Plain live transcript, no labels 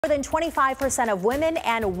More than 25% of women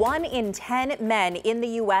and 1 in 10 men in the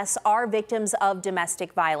U.S. are victims of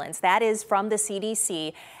domestic violence. That is from the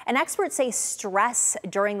CDC. And experts say stress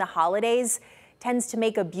during the holidays tends to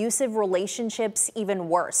make abusive relationships even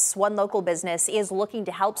worse. One local business is looking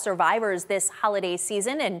to help survivors this holiday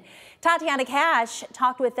season, and Tatiana Cash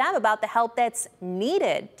talked with them about the help that's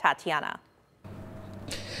needed. Tatiana.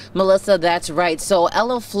 Melissa, that's right. So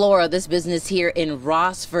Flora, this business here in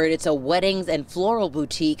Rossford, it's a weddings and floral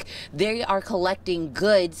boutique. They are collecting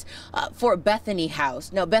goods for Bethany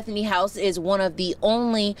House. Now, Bethany House is one of the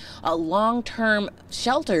only long-term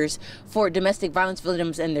shelters for domestic violence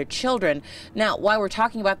victims and their children. Now, while we're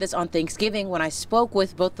talking about this on Thanksgiving, when I spoke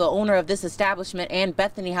with both the owner of this establishment and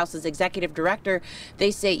Bethany House's executive director,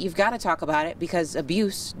 they say you've got to talk about it because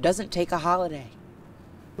abuse doesn't take a holiday.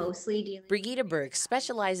 Brigida Berg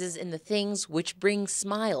specializes in the things which bring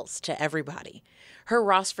smiles to everybody. Her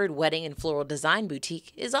Rossford wedding and floral design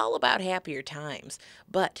boutique is all about happier times,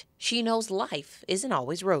 but she knows life isn't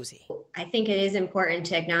always rosy. I think it is important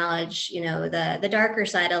to acknowledge, the darker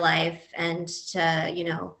side of life, and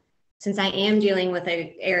to, since I am dealing with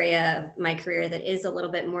an area of my career that is a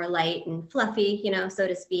little bit more light and fluffy, so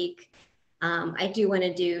to speak, I do want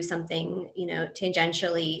to do something,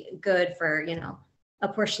 tangentially good for, a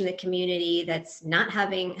portion of the community that's not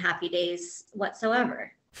having happy days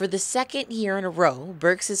whatsoever. For the second year in a row,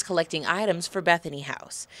 Berks is collecting items for Bethany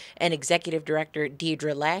House, and Executive Director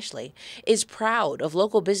Deidre Lashley is proud of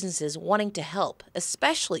local businesses wanting to help,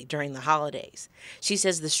 especially during the holidays. She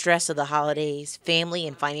says the stress of the holidays, family,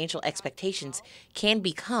 and financial expectations can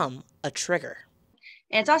become a trigger.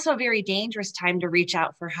 It's also a very dangerous time to reach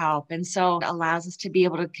out for help, and so it allows us to be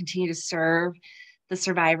able to continue to serve the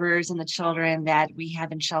survivors and the children that we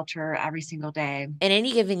have in shelter every single day. In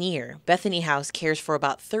any given year, Bethany House cares for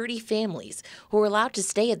about 30 families who are allowed to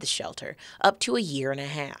stay at the shelter up to a year and a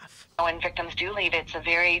half. When victims do leave, it's a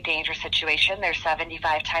very dangerous situation. They're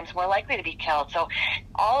 75 times more likely to be killed. So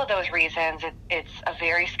all of those reasons, it's a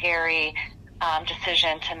very scary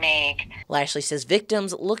decision to make. Lashley says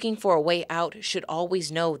victims looking for a way out should always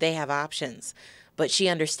know they have options. But she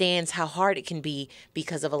understands how hard it can be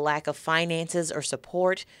because of a lack of finances or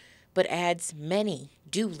support, but adds many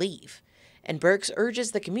do leave. And Berks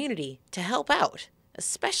urges the community to help out,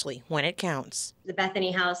 especially when it counts. The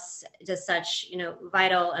Bethany House does such,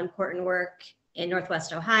 vital, important work in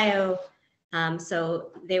Northwest Ohio.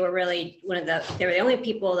 So they were really they were the only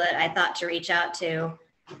people that I thought to reach out to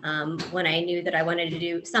when I knew that I wanted to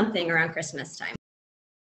do something around Christmas time.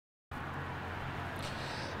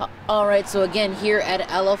 All right, so again, here at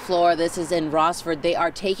Flora, this is in Rossford, they are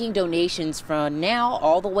taking donations from now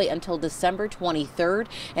all the way until December 23rd,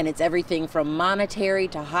 and it's everything from monetary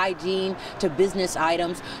to hygiene to business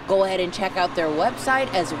items. Go ahead and check out their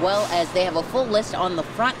website, as well as they have a full list on the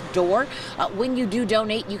front door. When you do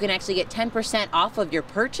donate, you can actually get 10% off of your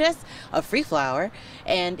purchase of free flour,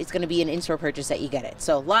 and it's going to be an in-store purchase that you get it.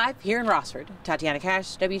 So live here in Rossford, Tatiana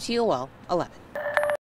Cash, WTOL 11.